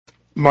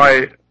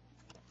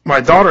My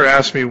daughter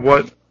asked me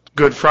what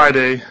Good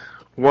Friday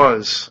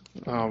was.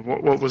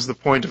 What was the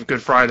point of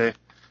Good Friday?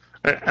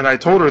 And I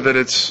told her that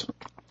it's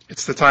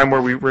the time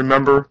where we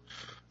remember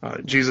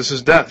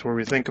Jesus' death, where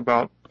we think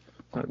about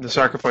the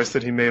sacrifice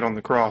that he made on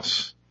the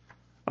cross.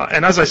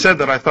 And as I said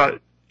that, I thought,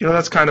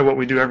 that's kind of what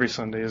we do every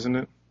Sunday, isn't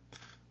it?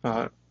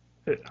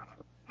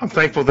 I'm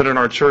thankful that in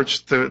our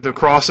church, the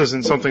cross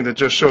isn't something that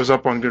just shows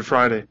up on Good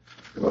Friday.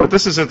 But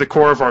this is at the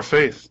core of our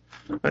faith.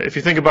 If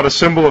you think about a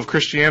symbol of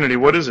Christianity,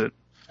 what is it?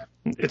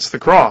 It's the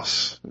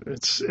cross.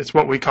 It's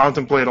what we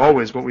contemplate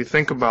always, what we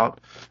think about.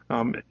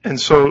 And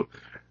so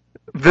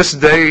this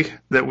day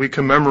that we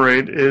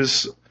commemorate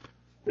is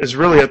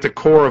really at the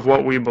core of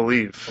what we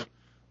believe.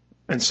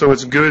 And so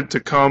it's good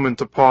to come and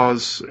to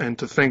pause and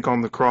to think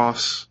on the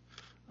cross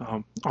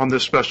on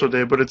this special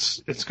day, but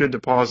it's good to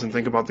pause and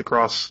think about the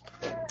cross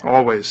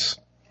always.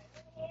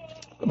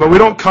 But we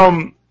don't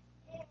come,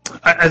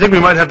 I think we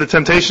might have the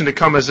temptation to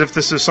come as if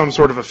this is some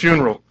sort of a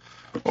funeral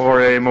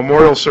or a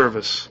memorial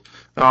service.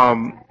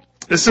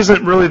 This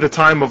isn't really the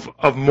time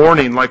of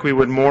mourning like we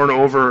would mourn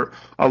over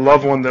a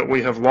loved one that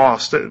we have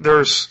lost.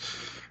 There's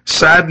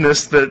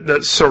sadness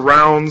that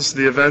surrounds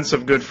the events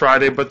of Good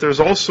Friday, but there's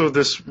also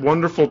this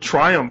wonderful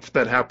triumph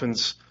that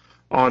happens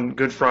on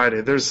Good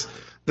Friday. There's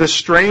this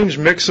strange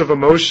mix of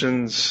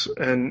emotions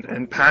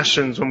and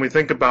passions when we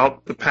think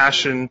about the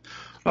passion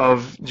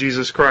of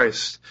Jesus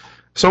Christ.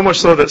 So much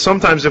so that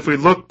sometimes if we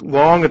look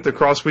long at the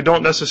cross, we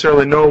don't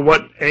necessarily know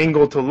what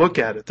angle to look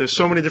at it. There's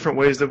so many different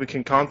ways that we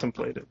can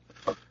contemplate it.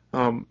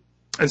 And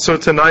so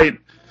tonight,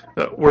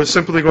 we're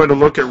simply going to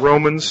look at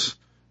Romans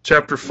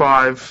chapter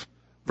 5,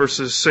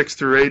 verses 6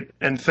 through 8,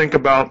 and think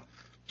about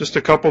just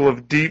a couple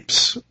of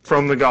deeps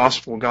from the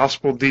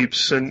gospel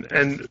deeps,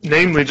 and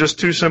namely just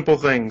two simple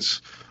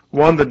things.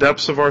 One, the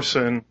depths of our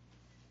sin,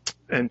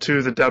 and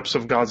two, the depths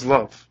of God's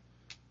love.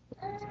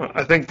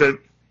 I think that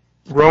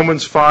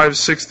Romans 5,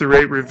 6 through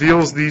 8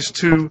 reveals these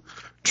two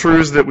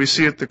truths that we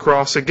see at the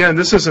cross. Again,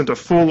 this isn't a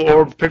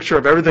full-orbed picture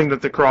of everything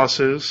that the cross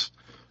is,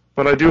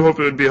 but I do hope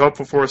it would be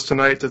helpful for us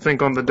tonight to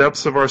think on the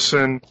depths of our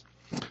sin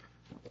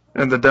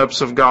and the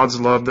depths of God's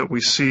love that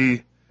we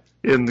see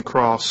in the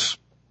cross.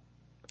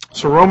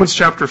 So Romans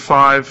chapter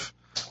 5,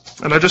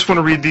 and I just want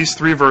to read these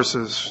three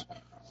verses.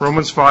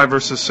 Romans 5,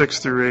 verses 6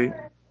 through 8.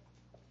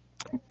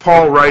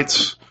 Paul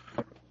writes,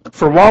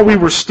 "For while we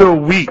were still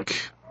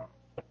weak,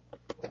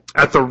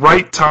 at the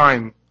right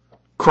time,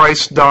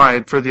 Christ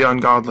died for the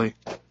ungodly.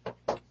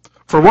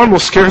 For one will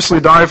scarcely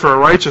die for a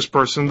righteous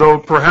person, though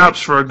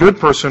perhaps for a good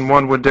person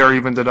one would dare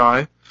even to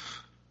die.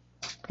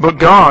 But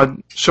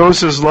God shows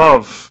His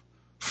love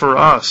for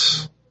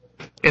us,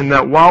 in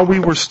that while we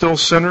were still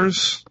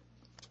sinners,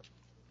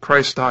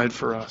 Christ died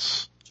for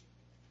us."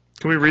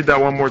 Can we read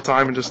that one more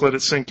time and just let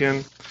it sink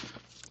in?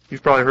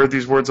 You've probably heard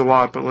these words a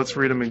lot, but let's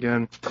read them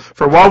again.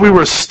 "For while we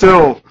were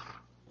still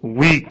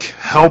weak,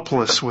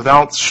 helpless,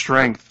 without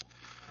strength,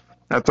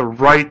 at the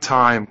right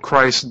time,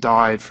 Christ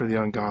died for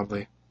the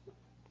ungodly.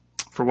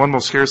 For one will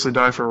scarcely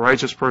die for a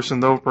righteous person,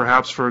 though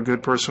perhaps for a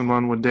good person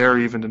one would dare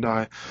even to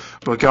die.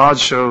 But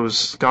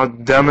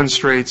God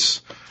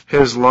demonstrates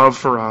His love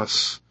for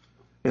us,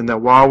 in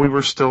that while we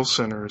were still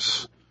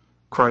sinners,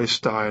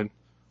 Christ died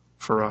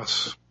for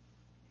us."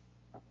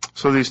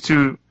 So these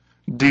two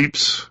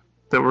deeps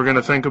that we're going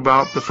to think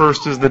about. The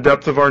first is the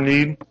depth of our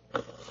need,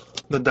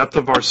 the depth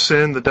of our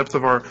sin, the depth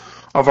of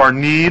our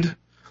need.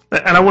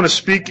 And I want to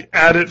speak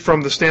at it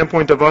from the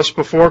standpoint of us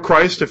before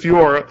Christ. If you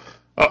are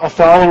a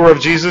follower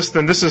of Jesus,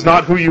 then this is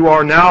not who you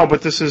are now,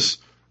 but this is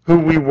who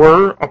we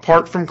were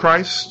apart from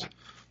Christ.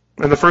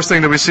 And the first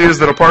thing that we see is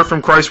that apart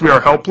from Christ we are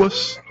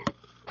helpless.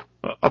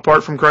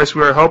 Apart from Christ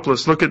we are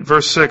helpless. Look at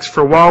verse 6.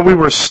 "For while we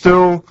were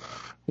still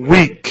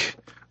weak,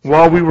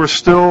 while we were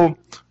still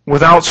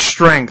without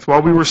strength,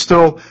 while we were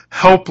still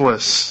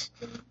helpless."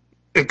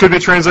 It could be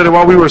translated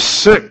while we were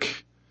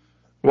sick,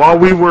 while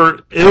we were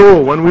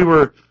ill, when we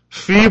were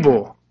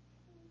feeble.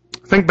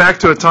 Think back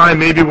to a time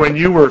maybe when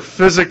you were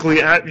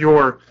physically at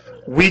your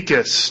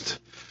weakest.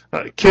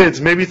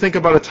 Kids, maybe think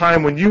about a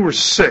time when you were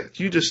sick.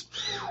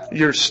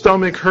 Your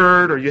stomach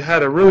hurt, or you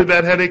had a really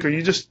bad headache, or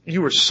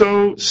you were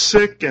so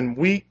sick and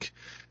weak,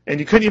 and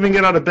you couldn't even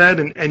get out of bed,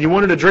 and you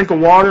wanted a drink of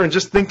water, and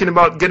just thinking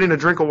about getting a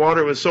drink of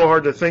water, it was so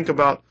hard to think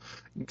about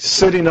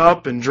sitting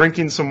up and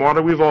drinking some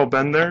water. We've all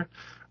been there,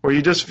 where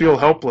you just feel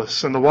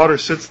helpless, and the water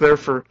sits there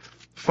for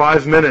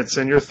 5 minutes,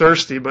 and you're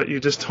thirsty, but you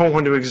just don't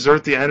want to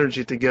exert the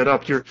energy to get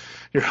up. You're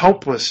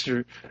helpless,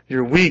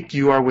 you're weak,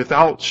 you are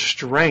without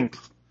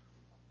strength.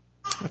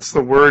 That's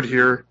the word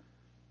here.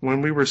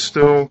 When we were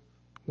still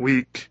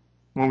weak,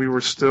 when we were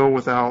still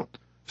without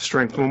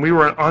strength, when we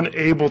were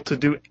unable to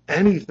do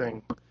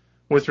anything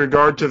with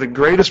regard to the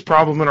greatest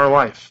problem in our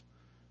life,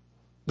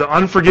 the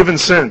unforgiven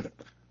sin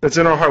that's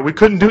in our heart. We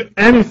couldn't do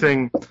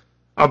anything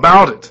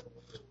about it.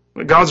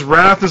 God's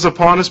wrath is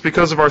upon us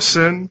because of our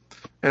sin,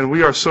 and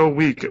we are so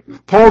weak.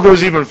 Paul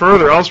goes even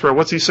further elsewhere.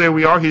 What's he say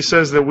we are? He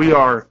says that we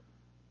are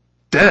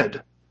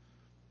dead.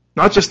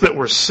 Not just that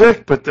we're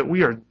sick, but that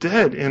we are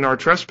dead in our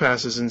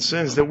trespasses and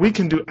sins, that we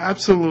can do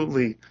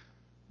absolutely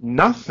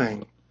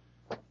nothing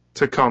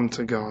to come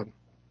to God.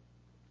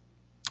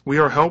 We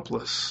are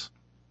helpless.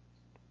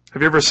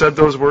 Have you ever said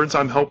those words,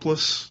 I'm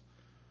helpless?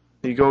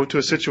 You go to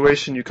a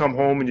situation, you come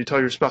home and you tell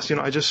your spouse,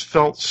 I just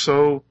felt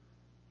so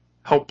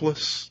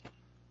helpless.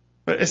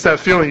 It's that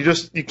feeling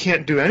you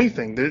can't do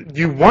anything.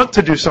 You want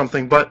to do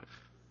something, but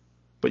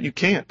you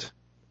can't.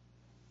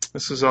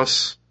 This is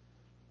us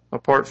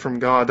apart from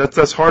God.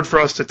 That's hard for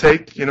us to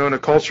take, in a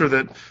culture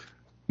that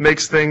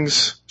makes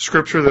things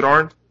scripture that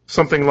aren't.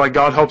 Something like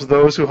God helps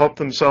those who help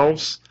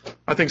themselves.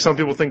 I think some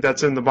people think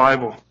that's in the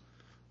Bible.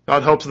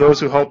 God helps those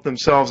who help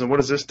themselves. And what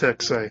does this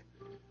text say?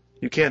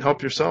 You can't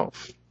help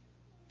yourself.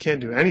 You can't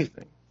do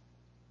anything.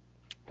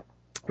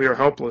 We are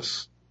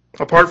helpless.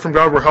 Apart from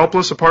God, we're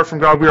helpless. Apart from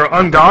God, we are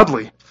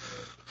ungodly.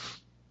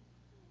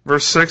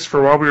 Verse 6,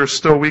 for while we were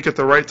still weak at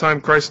the right time,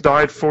 Christ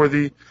died for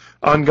the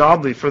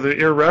ungodly, for the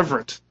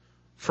irreverent,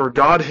 for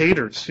God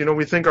haters.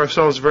 We think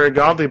ourselves very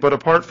godly, but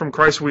apart from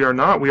Christ, we are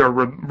not. We are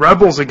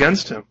rebels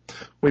against Him.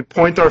 We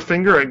point our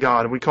finger at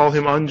God. We call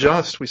Him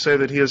unjust. We say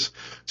that He has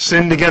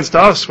sinned against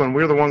us when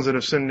we're the ones that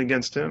have sinned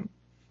against Him.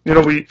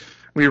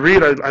 We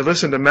read, I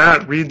listened to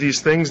Matt read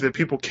these things that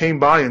people came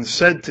by and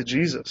said to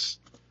Jesus.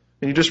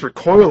 And you just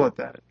recoil at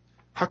that.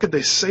 How could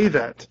they say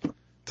that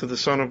to the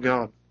Son of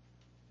God?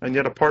 And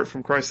yet apart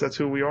from Christ, that's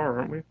who we are,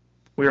 aren't we?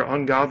 We are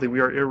ungodly. We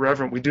are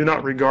irreverent. We do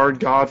not regard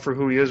God for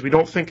who He is. We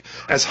don't think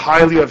as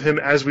highly of Him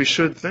as we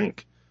should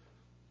think.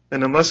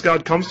 And unless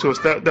God comes to us,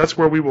 that's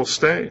where we will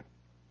stay.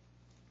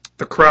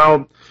 The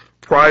crowd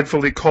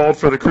pridefully called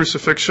for the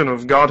crucifixion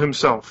of God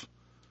Himself.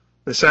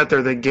 They sat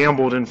there, they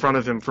gambled in front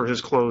of Him for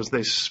His clothes.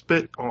 They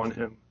spit on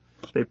Him.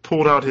 They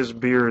pulled out His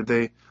beard.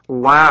 They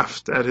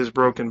laughed at His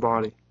broken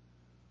body.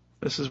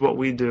 This is what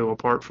we do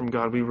apart from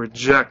God. We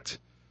reject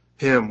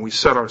Him. We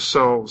set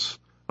ourselves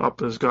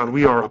up as God.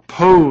 We are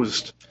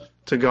opposed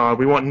to God.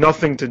 We want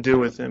nothing to do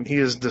with Him. He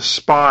is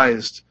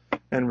despised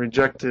and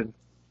rejected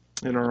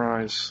in our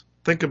eyes.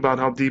 Think about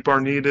how deep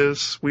our need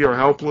is. We are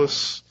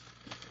helpless.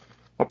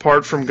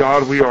 Apart from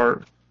God, we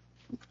are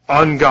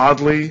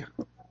ungodly.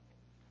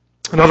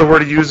 Another word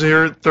to use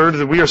here, third,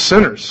 that we are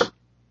sinners.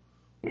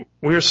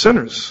 We are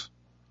sinners.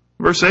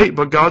 Verse 8,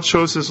 but God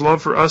shows His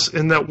love for us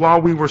in that while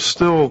we were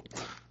still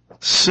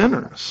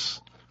sinners,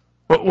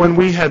 but when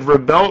we had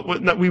rebelled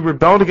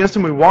against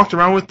Him, we walked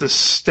around with the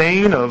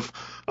stain of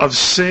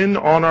sin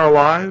on our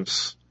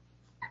lives.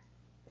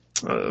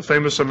 A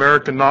famous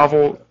American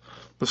novel,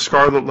 The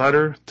Scarlet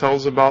Letter,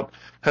 tells about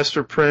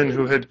Hester Prynne,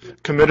 who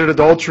had committed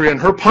adultery,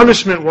 and her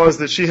punishment was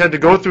that she had to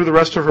go through the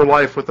rest of her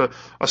life with a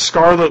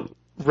scarlet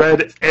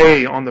red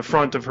A on the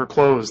front of her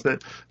clothes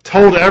that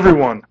told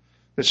everyone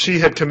that she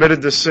had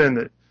committed this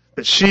sin,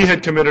 that she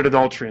had committed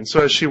adultery. And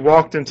so as she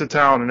walked into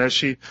town and as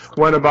she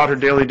went about her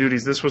daily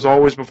duties, this was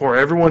always before.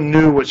 Everyone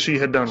knew what she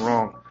had done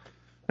wrong.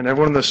 And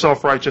everyone in the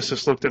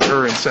self-righteousness looked at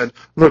her and said,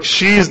 look,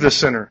 she's the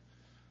sinner.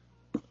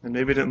 And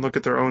maybe didn't look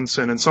at their own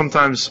sin. And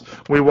sometimes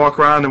we walk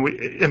around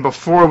and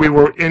before we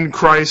were in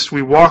Christ,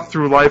 we walked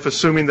through life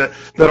assuming that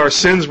our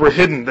sins were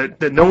hidden,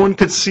 that no one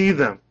could see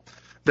them.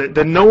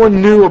 That no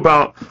one knew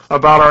about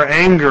our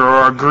anger or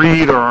our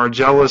greed or our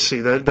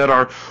jealousy,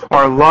 that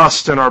our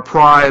lust and our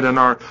pride and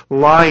our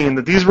lying,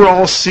 that these were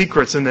all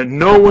secrets and that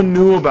no one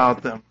knew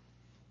about them.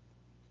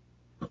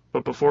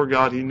 But before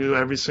God, He knew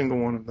every single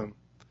one of them.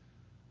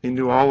 He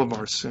knew all of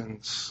our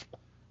sins.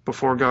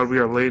 Before God, we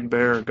are laid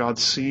bare. God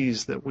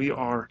sees that we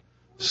are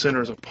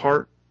sinners.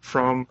 Apart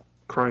from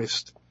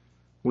Christ,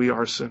 we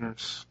are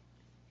sinners.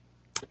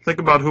 Think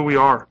about who we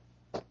are.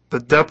 The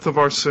depth of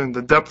our sin,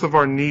 the depth of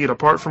our need.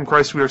 Apart from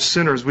Christ, we are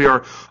sinners. We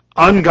are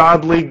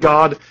ungodly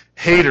God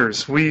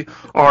haters. We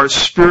are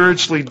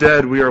spiritually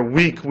dead. We are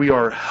weak. We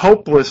are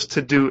helpless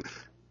to do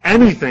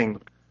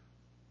anything.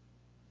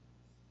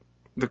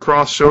 The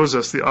cross shows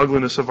us the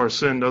ugliness of our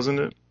sin, doesn't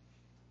it?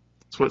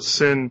 It's what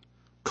sin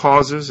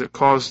causes. It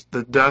caused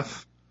the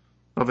death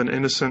of an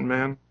innocent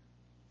man.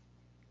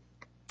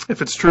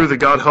 If it's true that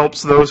God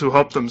helps those who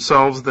help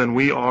themselves, then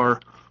we are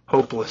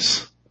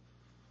hopeless.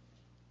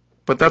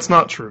 But that's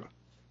not true.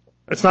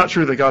 It's not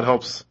true that God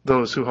helps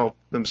those who help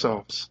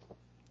themselves.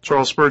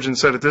 Charles Spurgeon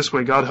said it this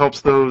way, God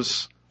helps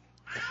those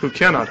who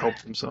cannot help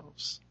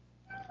themselves.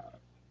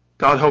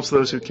 God helps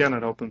those who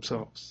cannot help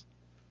themselves.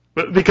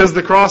 But because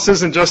the cross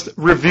doesn't just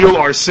reveal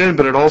our sin,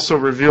 but it also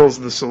reveals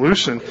the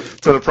solution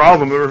to the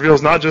problem. It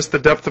reveals not just the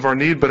depth of our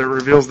need, but it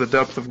reveals the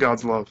depth of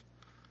God's love.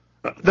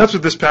 That's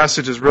what this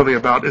passage is really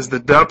about, is the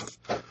depth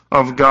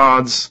of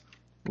God's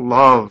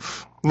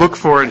love. Look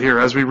for it here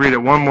as we read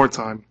it one more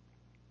time.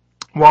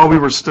 While we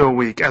were still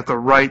weak, at the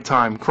right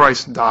time,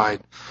 Christ died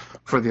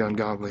for the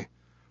ungodly.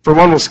 For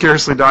one will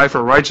scarcely die for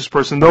a righteous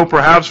person, though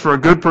perhaps for a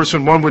good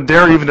person one would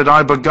dare even to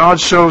die. But God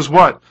shows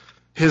what?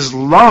 His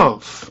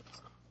love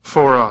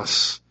for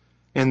us,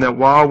 in that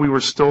while we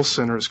were still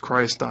sinners,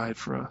 Christ died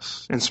for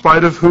us. In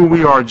spite of who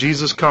we are,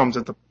 Jesus comes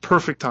at the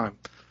perfect time.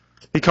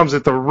 He comes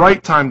at the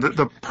right time,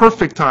 the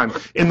perfect time.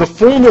 In the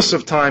fullness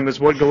of time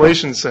is what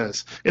Galatians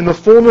says. In the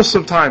fullness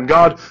of time,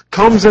 God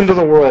comes into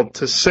the world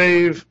to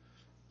save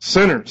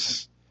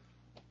sinners.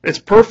 It's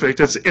perfect.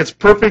 It's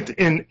perfect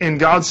in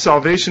God's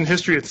salvation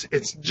history.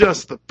 It's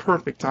just the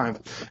perfect time.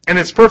 And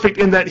it's perfect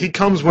in that He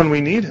comes when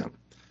we need Him.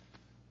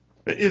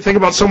 You think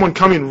about someone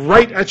coming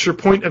right at your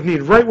point of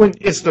need, right when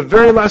it's the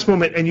very last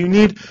moment and you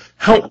need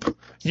help.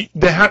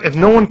 If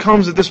no one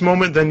comes at this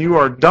moment, then you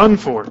are done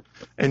for.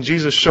 And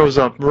Jesus shows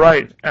up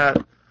right at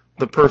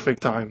the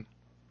perfect time.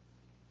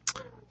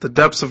 The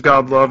depths of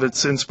God's love,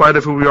 it's in spite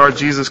of who we are,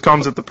 Jesus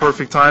comes at the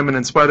perfect time, and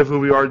in spite of who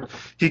we are,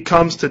 He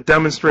comes to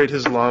demonstrate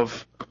His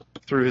love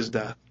through His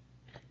death.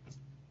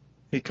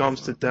 He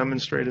comes to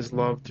demonstrate His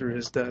love through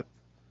His death.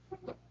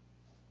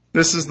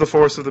 This is the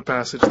force of the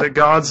passage, that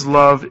God's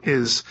love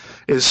is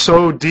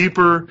so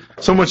deeper,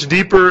 so much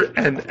deeper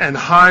and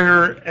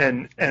higher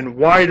and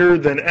wider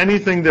than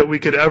anything that we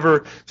could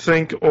ever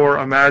think or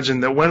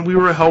imagine, that when we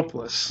were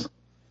helpless,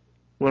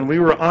 when we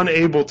were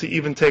unable to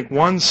even take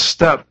one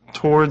step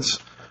towards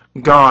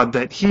God,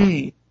 that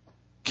He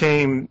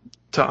came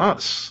to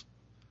us,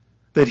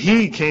 that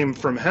He came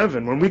from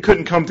heaven. When we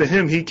couldn't come to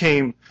Him, He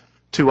came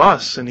to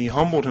us, and He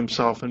humbled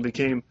Himself and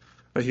became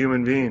a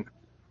human being.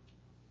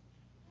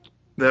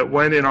 That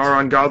when in our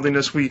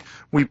ungodliness we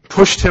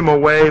pushed Him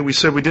away, we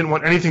said we didn't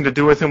want anything to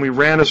do with Him, we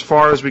ran as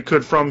far as we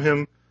could from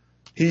Him,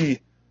 He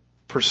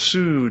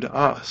pursued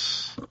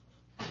us.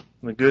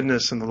 The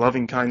goodness and the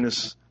loving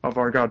kindness of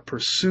our God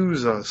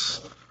pursues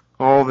us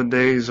all the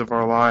days of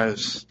our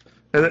lives.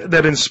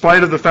 That in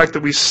spite of the fact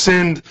that we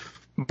sinned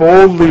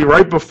boldly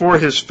right before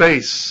His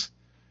face,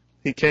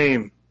 He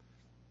came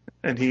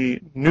and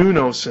He knew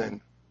no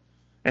sin.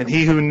 And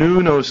He who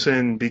knew no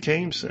sin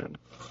became sin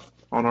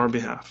on our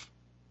behalf.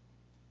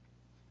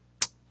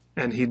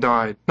 And He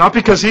died. Not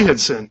because He had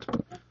sinned.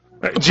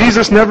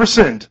 Jesus never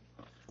sinned.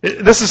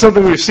 This is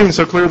something we've seen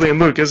so clearly in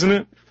Luke, isn't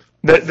it?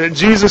 That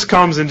Jesus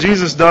comes and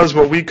Jesus does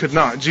what we could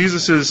not.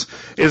 Jesus is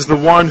the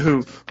one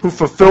who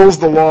fulfills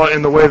the law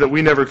in the way that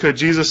we never could.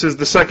 Jesus is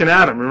the second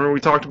Adam. Remember we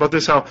talked about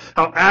this, how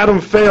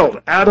Adam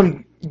failed.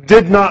 Adam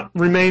did not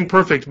remain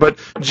perfect, but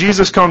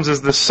Jesus comes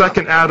as the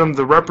second Adam,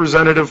 the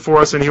representative for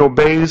us, and He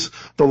obeys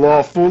the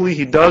law fully.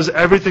 He does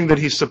everything that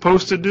He's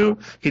supposed to do.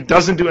 He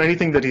doesn't do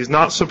anything that He's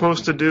not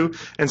supposed to do.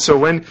 And so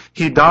when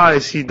He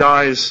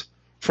dies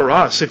for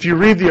us. If you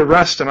read the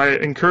arrest, and I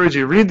encourage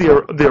you, read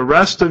the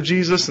arrest of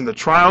Jesus and the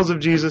trials of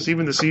Jesus,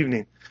 even this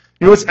evening.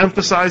 You know what's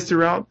emphasized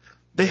throughout?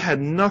 They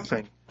had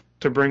nothing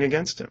to bring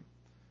against Him.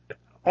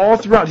 All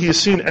throughout, He is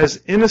seen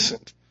as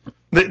innocent.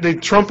 They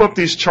trump up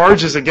these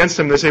charges against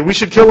Him. They say, we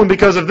should kill Him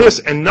because of this,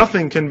 and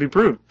nothing can be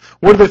proved.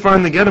 What do they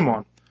finally get Him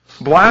on?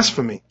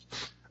 Blasphemy.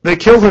 They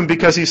kill Him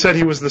because He said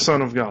He was the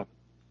Son of God.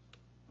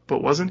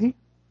 But wasn't He?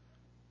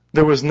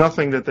 There was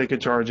nothing that they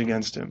could charge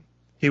against Him.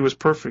 He was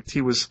perfect.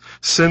 He was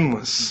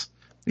sinless.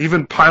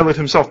 Even Pilate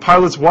himself,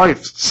 Pilate's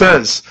wife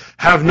says,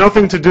 have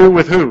nothing to do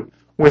with who?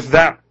 With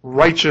that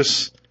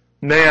righteous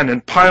man.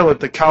 And Pilate,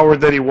 the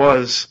coward that he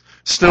was,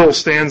 still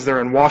stands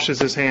there and washes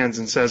his hands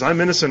and says, I'm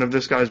innocent of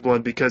this guy's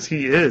blood because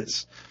he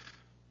is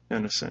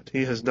innocent.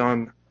 He has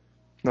done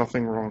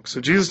nothing wrong.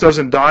 So Jesus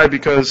doesn't die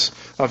because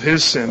of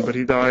His sin, but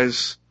He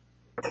dies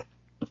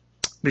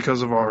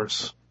because of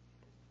ours.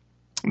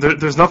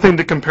 There's nothing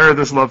to compare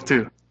this love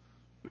to.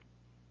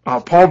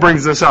 Paul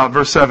brings this out,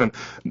 verse 7.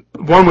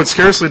 One would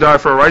scarcely die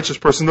for a righteous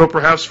person, though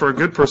perhaps for a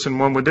good person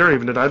one would dare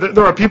even to die.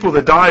 There are people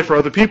that die for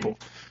other people.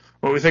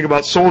 When we think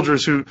about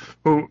soldiers who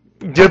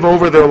give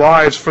over their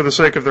lives for the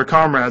sake of their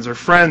comrades, or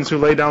friends who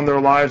lay down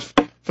their lives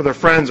for their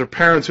friends, or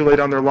parents who lay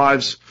down their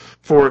lives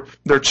for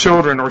their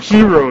children, or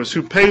heroes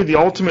who pay the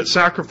ultimate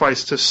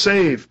sacrifice to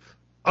save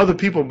other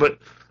people. But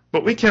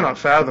we cannot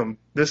fathom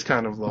this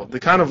kind of love, the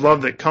kind of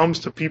love that comes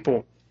to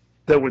people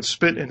that would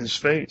spit in His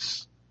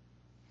face,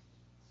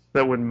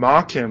 that would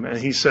mock Him, and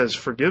He says,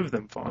 forgive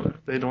them, Father.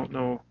 They don't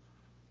know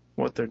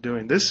what they're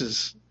doing. This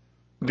is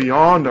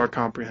beyond our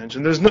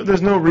comprehension. There's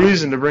no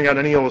reason to bring out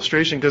any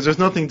illustration because there's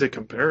nothing to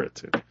compare it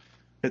to.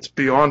 It's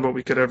beyond what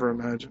we could ever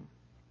imagine.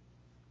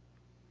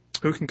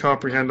 Who can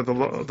comprehend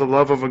the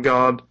love of a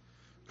God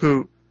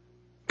who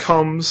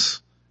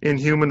comes in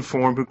human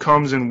form, who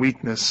comes in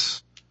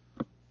weakness,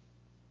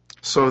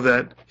 so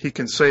that He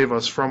can save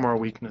us from our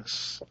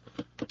weakness,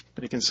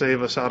 that He can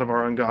save us out of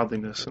our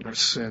ungodliness and our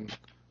sin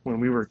when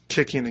we were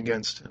kicking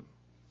against Him.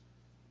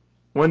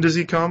 When does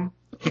He come?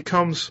 He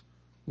comes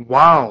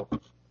while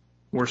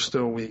we're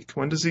still weak.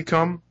 When does He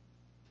come?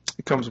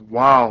 He comes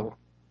while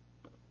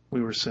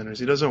we were sinners.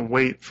 He doesn't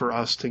wait for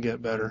us to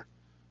get better.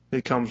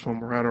 He comes when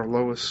we're at our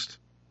lowest.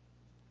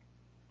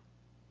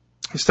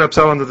 He steps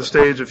out onto the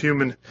stage of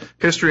human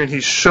history and He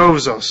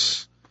shows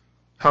us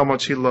how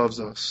much He loves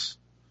us.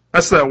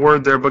 That's that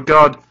word there, but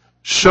God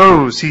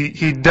shows.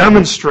 He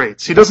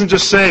demonstrates. He doesn't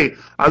just say,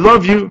 I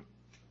love you.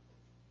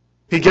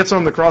 He gets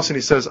on the cross and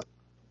He says,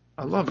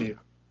 I love you.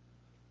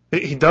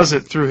 He does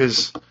it through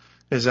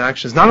His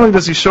actions. Not only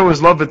does He show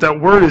His love, but that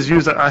word is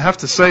used, I have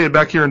to say it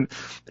back here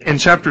in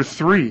chapter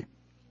 3.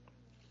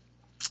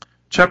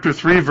 Chapter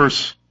 3,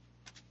 verse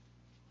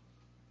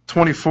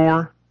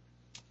 24,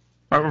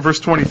 verse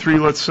 23,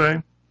 let's say.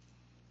 It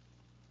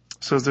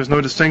says, there's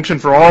no distinction,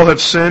 for all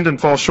have sinned and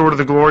fall short of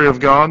the glory of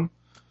God.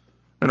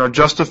 and are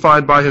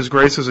justified by his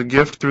grace as a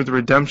gift through the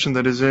redemption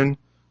that is in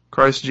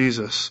Christ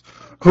Jesus,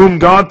 whom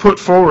God put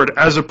forward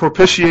as a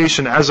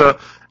propitiation, as a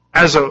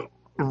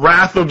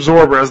wrath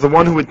absorber, as the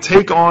one who would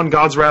take on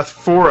God's wrath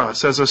for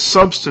us, as a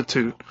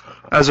substitute,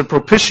 as a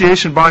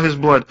propitiation by his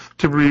blood,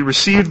 to be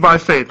received by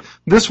faith.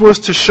 This was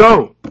to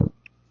show,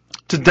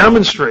 to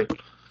demonstrate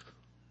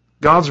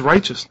God's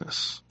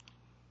righteousness,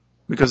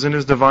 because in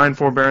his divine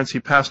forbearance he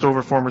passed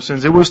over former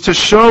sins. It was to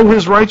show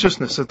his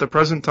righteousness at the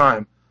present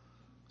time,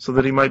 so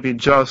that he might be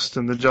just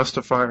and the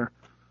justifier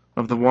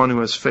of the one who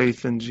has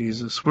faith in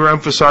Jesus. We're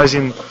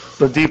emphasizing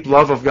the deep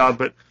love of God,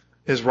 but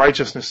his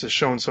righteousness is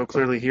shown so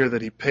clearly here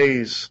that he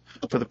pays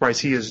for the price.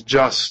 He is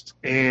just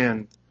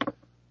and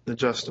the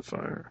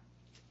justifier.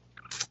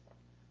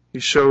 He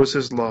shows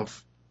his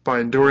love by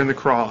enduring the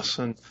cross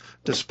and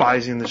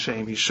despising the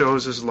shame. He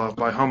shows his love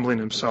by humbling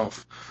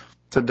himself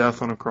to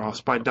death on a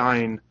cross, by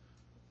dying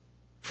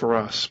for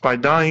us, by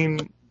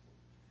dying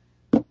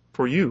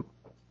for you,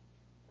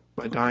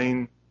 by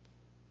dying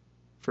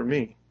for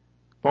me.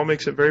 Paul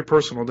makes it very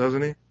personal,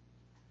 doesn't he?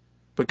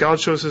 But God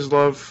shows his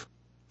love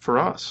for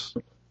us,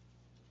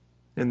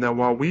 in that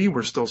while we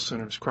were still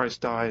sinners,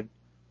 Christ died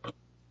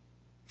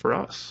for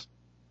us.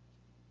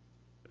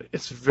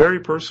 It's very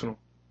personal.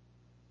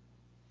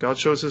 God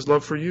shows his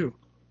love for you,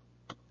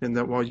 in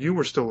that while you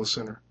were still a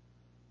sinner,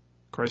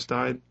 Christ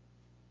died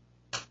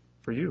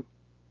for you.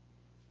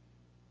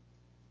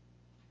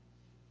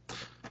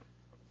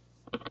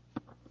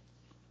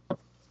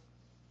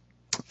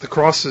 The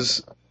cross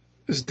is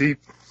deep.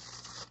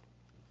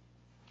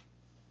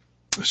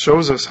 It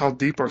shows us how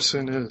deep our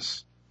sin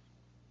is.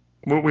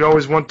 We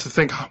always want to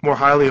think more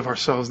highly of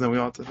ourselves than we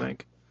ought to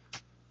think.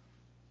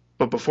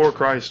 But before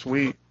Christ,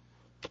 we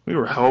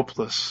were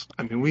helpless.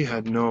 I mean, we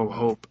had no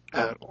hope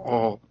at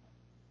all.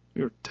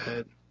 We were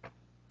dead.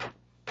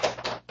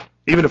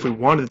 Even if we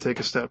wanted to take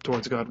a step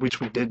towards God, which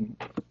we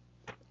didn't,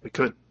 we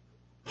couldn't.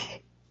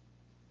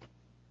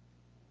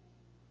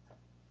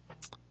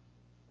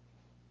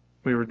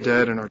 We were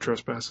dead in our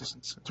trespasses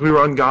and sins. We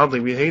were ungodly.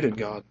 We hated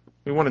God.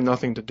 We wanted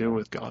nothing to do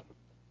with God.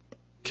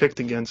 Kicked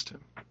against him.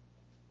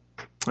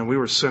 And we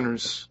were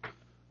sinners.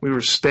 We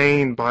were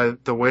stained by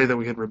the way that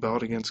we had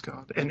rebelled against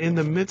God. And in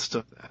the midst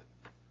of that,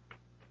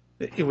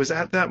 it was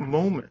at that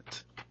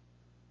moment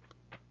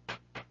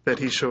that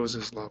he shows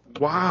his love.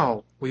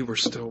 While we were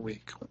still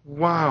weak,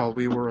 while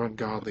we were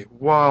ungodly,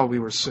 while we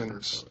were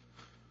sinners,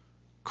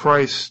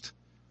 Christ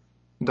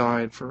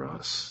died for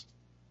us.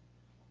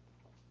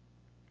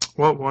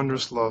 What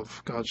wondrous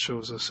love God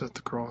shows us at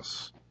the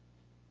cross.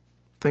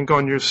 Think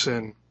on your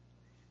sin,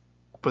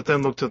 but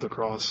then look to the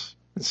cross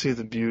and see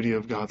the beauty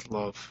of God's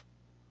love.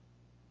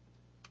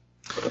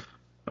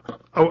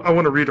 I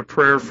want to read a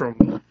prayer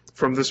from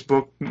this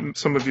book.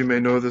 Some of you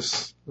may know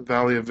this,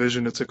 Valley of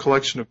Vision. It's a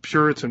collection of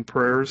Puritan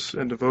prayers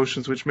and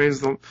devotions, which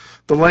means the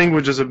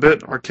language is a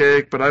bit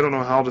archaic, but I don't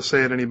know how to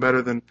say it any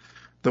better than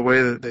the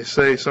way that they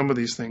say some of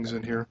these things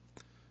in here.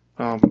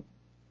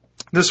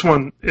 This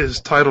one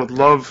is titled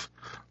Love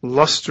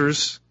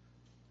Lusters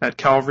at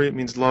Calvary. It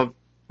means love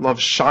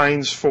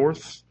shines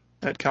forth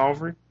at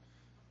Calvary.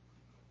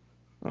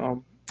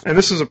 And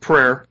this is a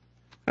prayer.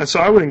 And so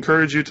I would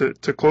encourage you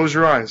to close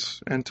your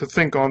eyes and to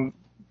think on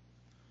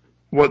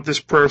what this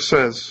prayer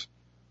says.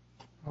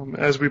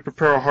 As we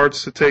prepare our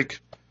hearts to take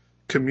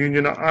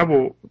communion, I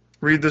will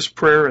read this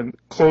prayer and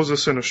close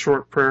us in a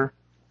short prayer.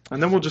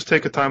 And then we'll just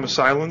take a time of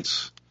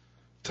silence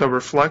to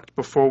reflect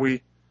before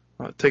we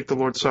take the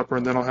Lord's Supper,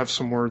 and then I'll have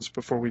some words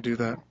before we do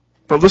that.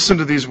 But listen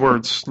to these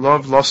words.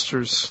 Love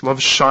lusters,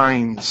 love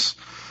shines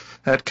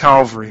at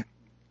Calvary.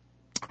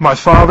 My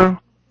Father,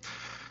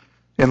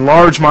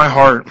 enlarge my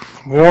heart,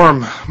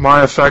 warm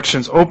my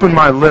affections, open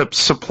my lips,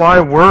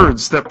 supply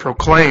words that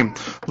proclaim.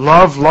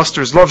 Love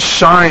lusters, love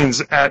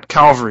shines at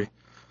Calvary.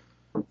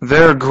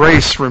 There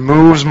grace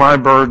removes my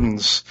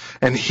burdens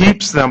and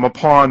heaps them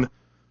upon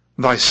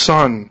thy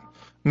Son,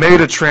 made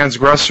a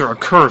transgressor, a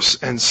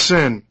curse and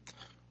sin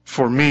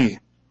for me.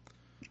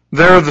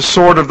 There the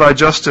sword of thy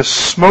justice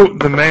smote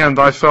the man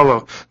thy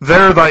fellow.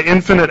 There thy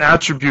infinite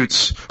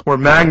attributes were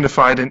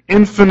magnified, and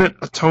infinite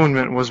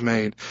atonement was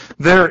made.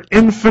 There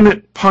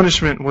infinite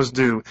punishment was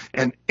due,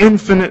 and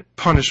infinite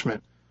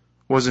punishment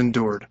was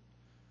endured.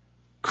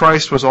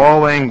 Christ was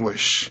all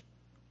anguish,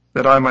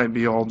 that I might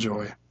be all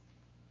joy.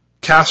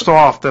 Cast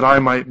off, that I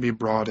might be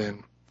brought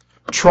in.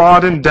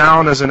 Trodden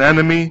down as an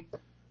enemy,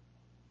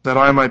 that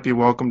I might be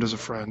welcomed as a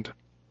friend.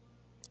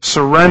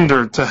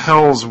 Surrendered to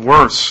hell's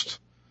worst,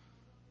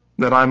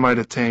 that I might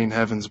attain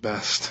heaven's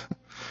best.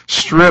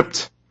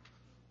 Stripped,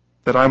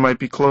 that I might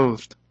be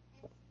clothed.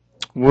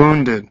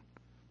 Wounded,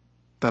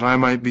 that I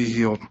might be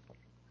healed.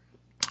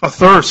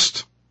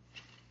 Athirst,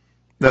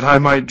 that I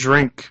might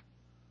drink.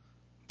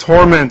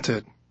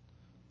 Tormented,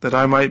 that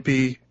I might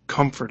be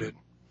comforted.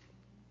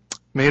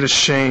 Made a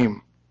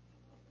shame,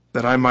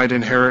 that I might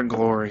inherit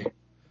glory.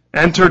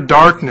 Entered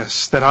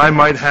darkness, that I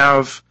might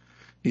have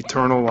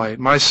eternal light.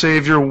 My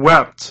Savior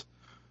wept,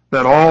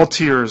 that all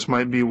tears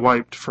might be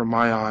wiped from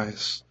my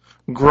eyes.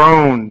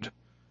 Groaned,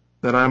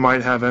 that I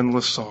might have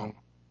endless song.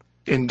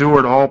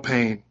 Endured all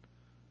pain,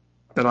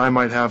 that I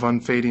might have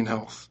unfading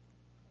health.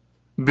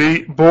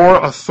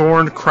 Bore a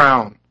thorned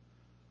crown,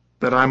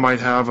 that I might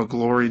have a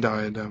glory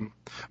diadem.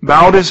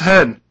 Bowed his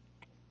head,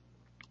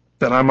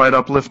 that I might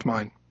uplift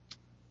mine.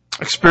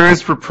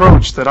 Experienced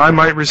reproach, that I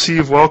might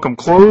receive welcome.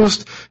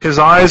 Closed his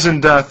eyes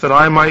in death, that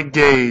I might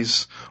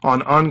gaze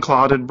on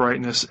unclouded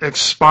brightness.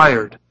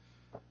 Expired,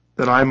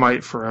 that I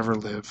might forever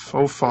live.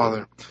 O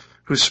Father,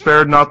 who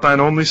spared not thine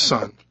only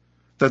Son,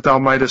 that thou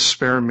mightest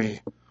spare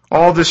me.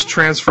 All this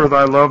transfer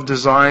thy love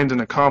designed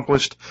and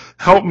accomplished.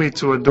 Help me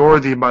to adore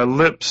thee by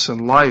lips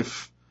and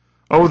life.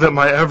 Oh, that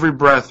my every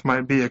breath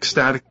might be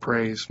ecstatic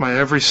praise, my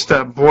every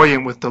step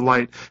buoyant with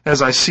delight,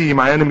 as I see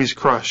my enemies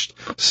crushed,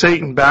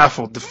 Satan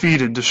baffled,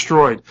 defeated,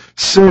 destroyed,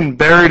 sin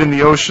buried in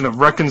the ocean of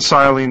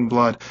reconciling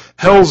blood,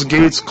 hell's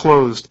gates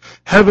closed,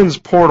 heaven's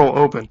portal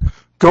open.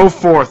 Go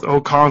forth,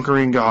 O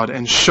conquering God,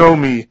 and show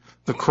me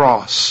the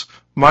cross,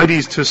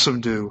 mighty to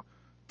subdue,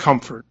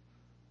 comfort,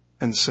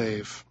 and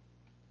save.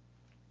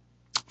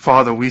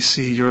 Father, we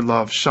see your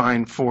love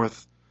shine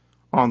forth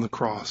on the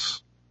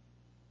cross.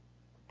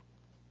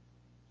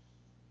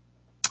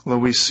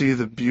 Lord, we see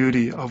the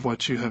beauty of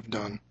what you have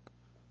done.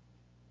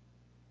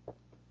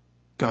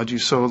 God, you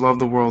so loved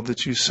the world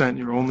that you sent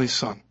your only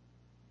Son,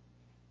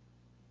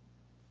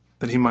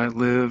 that he might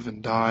live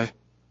and die.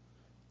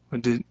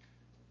 But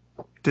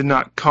did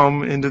not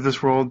come into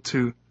this world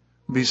to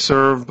be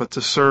served, but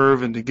to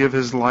serve and to give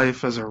his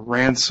life as a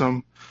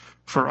ransom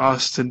for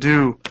us, to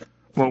do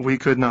what we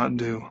could not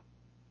do,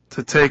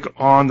 to take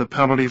on the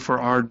penalty for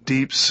our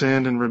deep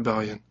sin and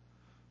rebellion,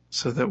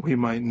 so that we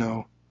might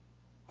know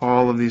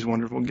all of these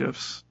wonderful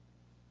gifts.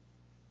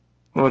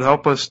 Lord,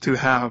 help us to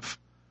have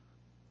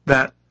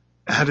that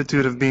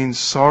attitude of being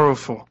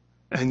sorrowful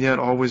and yet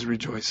always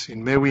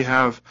rejoicing. May we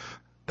have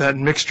that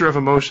mixture of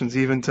emotions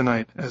even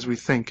tonight as we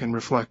think and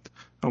reflect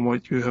on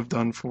what you have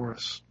done for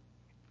us.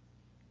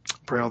 I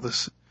pray all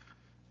this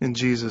in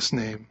Jesus'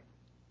 name.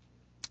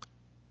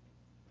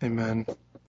 Amen.